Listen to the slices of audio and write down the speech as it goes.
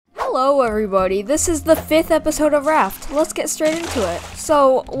Hello everybody, this is the 5th episode of Raft. Let's get straight into it.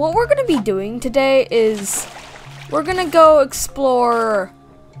 So, what we're gonna be doing today is we're gonna go explore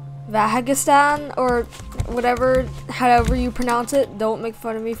Vasagatan, or whatever, however you pronounce it. Don't make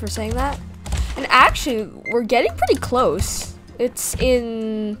fun of me for saying that. And actually, we're getting pretty close. It's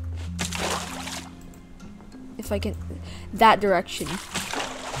in, if I can, that direction.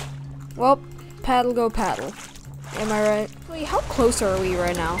 Well, paddle go paddle. Am I right? Wait, how close are we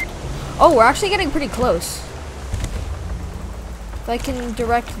right now? Oh, we're actually getting pretty close. If I can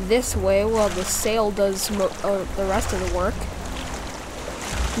direct this way while the sail does the rest of the work,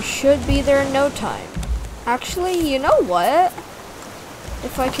 we should be there in no time. Actually, you know what?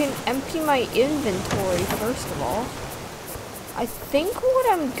 If I can empty my inventory first of all, I think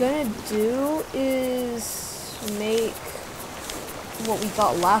what I'm gonna do is make what we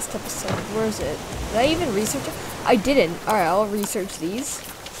got last episode. Where is it? Did I even research it? I didn't. Alright, I'll research these.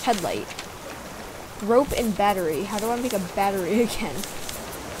 Headlight. Rope and battery. How do I make a battery again?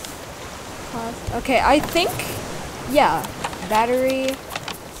 Okay, I think, yeah, battery.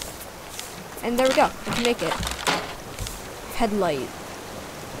 And there we go. I can make it. Headlight.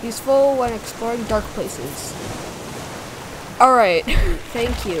 Useful when exploring dark places. Alright,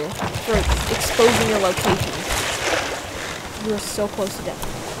 thank you for exposing your location. You're so close to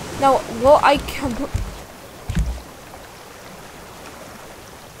death. Now, well, I can.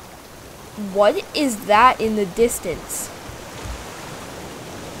 What is that in the distance?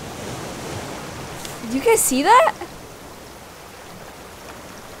 Do you guys see that?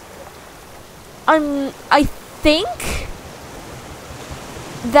 I think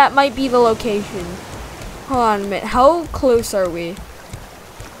that might be the location. Hold on a minute. How close are we?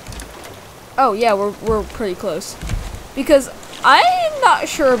 Oh yeah, we're pretty close. Because I'm not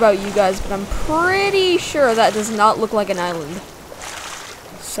sure about you guys, but I'm pretty sure that does not look like an island.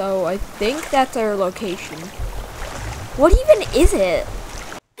 So I think that's our location. What even is it?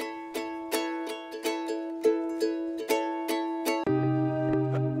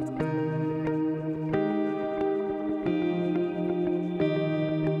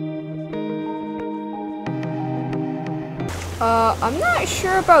 I'm not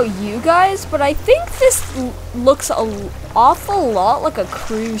sure about you guys, but I think this looks an awful lot like a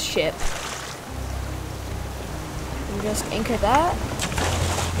cruise ship. And just anchor that.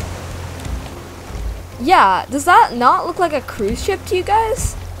 Yeah, does that not look like a cruise ship to you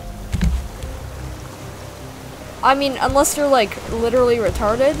guys? I mean, unless you're like literally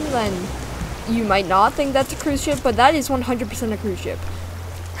retarded, then you might not think that's a cruise ship, but that is 100% a cruise ship.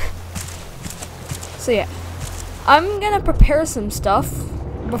 So yeah. I'm gonna prepare some stuff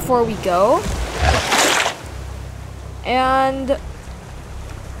before we go. And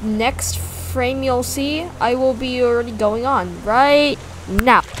next frame you'll see, I will be already going on right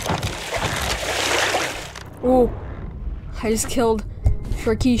now. Oh, I just killed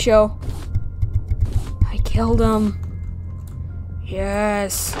Sharkisho. I killed him.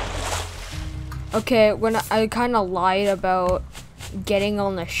 Yes. Okay, when I kind of lied about getting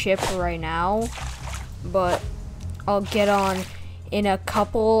on the ship right now, but I'll get on in a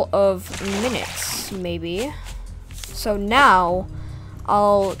couple of minutes, maybe. So now,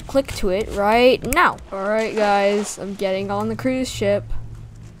 I'll click to it right now. Alright guys, I'm getting on the cruise ship.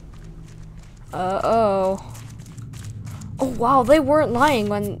 Uh-oh. Oh wow, they weren't lying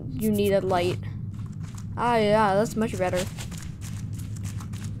when you needed light. Ah yeah, that's much better.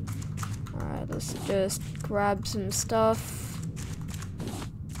 Alright, let's just grab some stuff.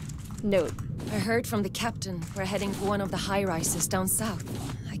 Note. I heard from the captain we're heading for one of the high-rises down south.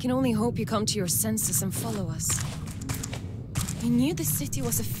 I can only hope you come to your senses and follow us. I knew the city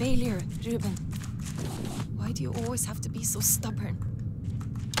was a failure, Ruben. Why do you always have to be so stubborn?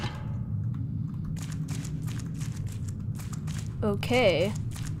 Okay.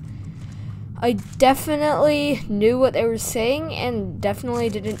 I definitely knew what they were saying and definitely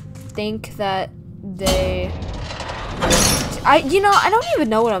didn't think that they... you know, I don't even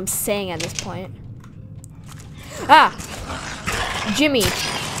know what I'm saying at this point. Ah! Jimmy.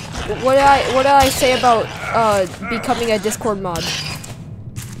 What did I say about becoming a Discord mod?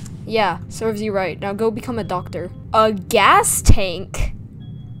 Yeah, serves you right. Now go become a doctor. A gas tank?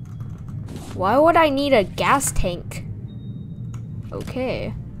 Why would I need a gas tank?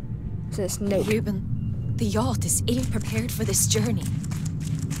 Okay. This note. Ruben, the yacht is ill-prepared for this journey.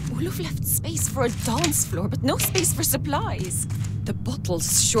 Olof left space for a dance floor, but no space for supplies. The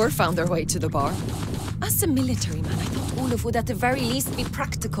bottles sure found their way to the bar. As a military man, I thought Olof would at the very least be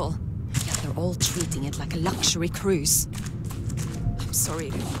practical. Yet they're all treating it like a luxury cruise. I'm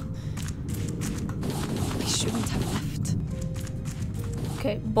sorry, Ruben. I shouldn't have left.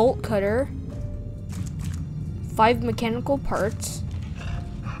 Okay, bolt cutter. 5 mechanical parts.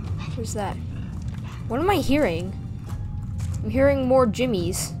 Where's that? What am I hearing? I'm hearing more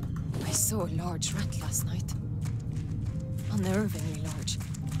Jimmies. I saw a large rat last night. Unnervingly large.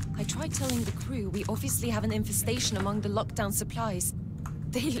 I tried telling the crew we obviously have an infestation among the lockdown supplies.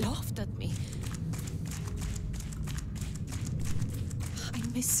 They laughed at me. I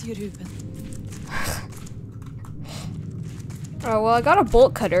miss you, Ruben. Oh, well, I got a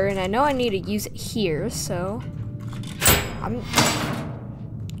bolt cutter, and I know I need to use it here, so...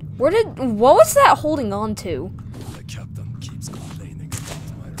 What was that holding on to? The captain keeps complaining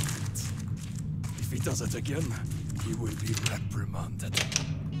about my rate. If he does it again, he will be reprimanded.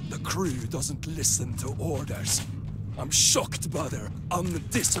 The crew doesn't listen to orders. I'm shocked by their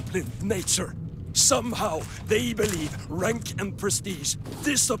undisciplined nature. Somehow, they believe rank and prestige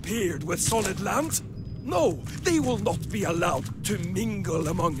disappeared with solid land? No, they will not be allowed to mingle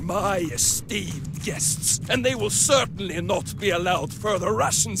among my esteemed guests, and they will certainly not be allowed further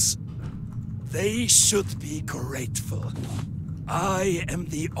rations. They should be grateful. I am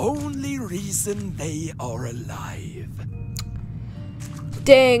the only reason they are alive.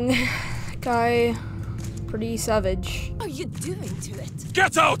 Dang. Guy, pretty savage. What are you doing to it?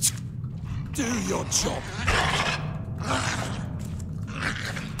 Get out! Do your job.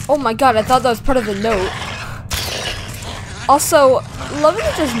 Oh my god, I thought that was part of the note. Also, Lovin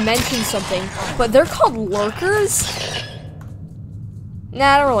just mentioned something, but they're called lurkers? Nah,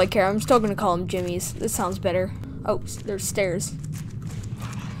 I don't really care. I'm still gonna call them Jimmies. This sounds better. Oh, there's stairs.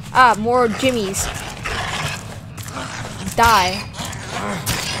 Ah, more Jimmies. Die.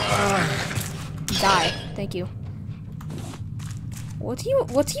 Die. Thank you.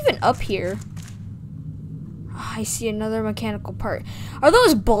 What's even up here? Oh, I see another mechanical part. Are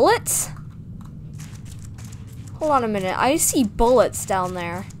those bullets? Hold on a minute. I see bullets down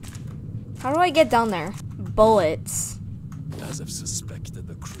there. How do I get down there? Bullets. As if suspected,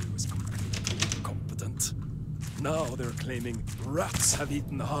 the crew is completely incompetent. Now they're claiming rats have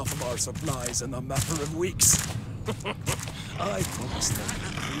eaten half of our supplies in a matter of weeks. I promised them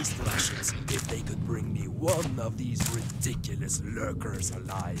increased rations if they could bring me one of these ridiculous lurkers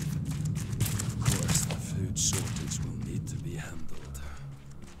alive. Of course, the food shortage will need to be handled.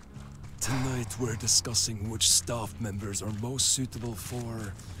 Tonight we're discussing which staff members are most suitable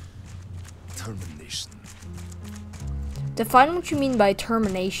for termination. Define what you mean by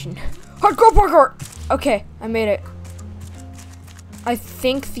termination. Hardcore parkour! Okay, I made it. I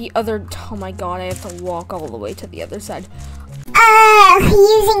think the other... Oh my god, I have to walk all the way to the other side.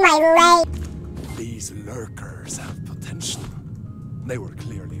 Using my leg. These lurkers have potential. They were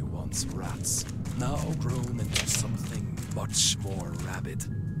clearly once rats, now grown into something much more rabid,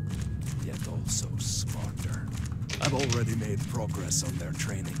 yet also smarter. I've already made progress on their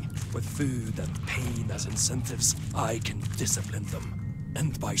training. With food and pain as incentives, I can discipline them.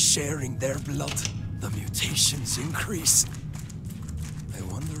 And by sharing their blood, the mutations increase. I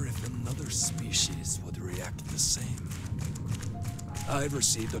wonder if another species would react the same. I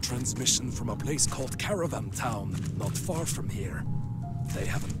received a transmission from a place called Caravan Town, not far from here. They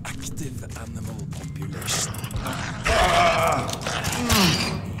have an active animal population.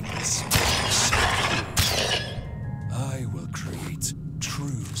 I will create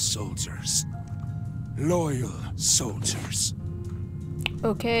true soldiers. Loyal soldiers.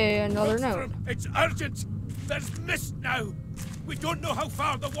 Okay, another note. It's urgent! There's mist now! We don't know how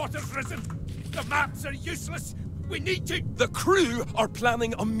far the water's risen! The maps are useless! We need to... The crew are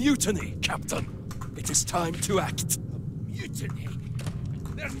planning a mutiny, Captain. It is time to act. Mutiny?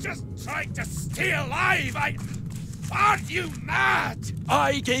 They're just trying to stay alive! Are you mad?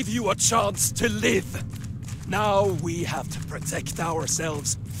 I gave you a chance to live. Now we have to protect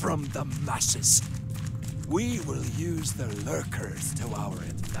ourselves from the masses. We will use the lurkers to our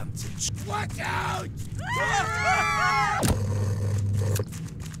advantage. Watch out!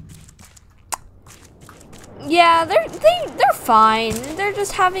 Yeah, they're fine. They're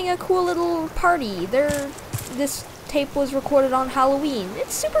just having a cool little party. This tape was recorded on Halloween.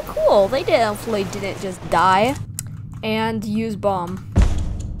 It's super cool. They definitely didn't just die. And use bomb.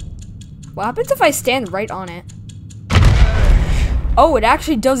 What happens if I stand right on it? Oh, it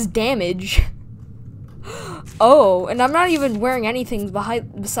actually does damage. Oh, and I'm not even wearing anything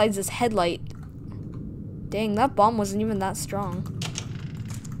besides this headlight. Dang, that bomb wasn't even that strong.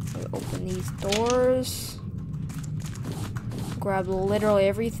 Open these doors. Grab literally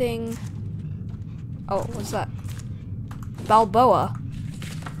everything. Oh, what's that? Balboa.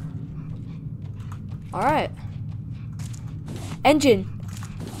 Alright. Engine.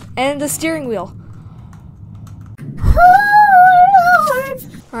 And the steering wheel. Oh, Lord,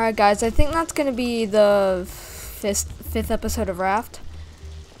 Alright guys, I think that's gonna be the fifth episode of Raft.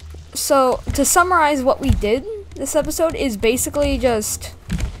 So, to summarize what we did this episode is basically just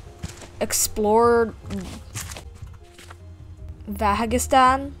explore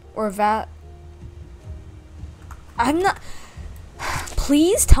Vasagatan, or I'm not...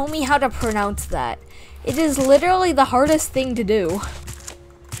 Please tell me how to pronounce that. It is literally the hardest thing to do.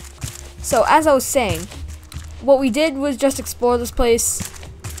 So, as I was saying, what we did was just explore this place,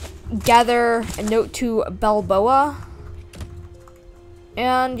 gather a note to Balboa,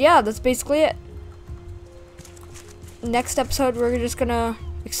 and yeah, that's basically it. Next episode, we're just gonna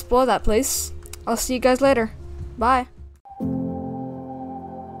explore that place. I'll see you guys later. Bye.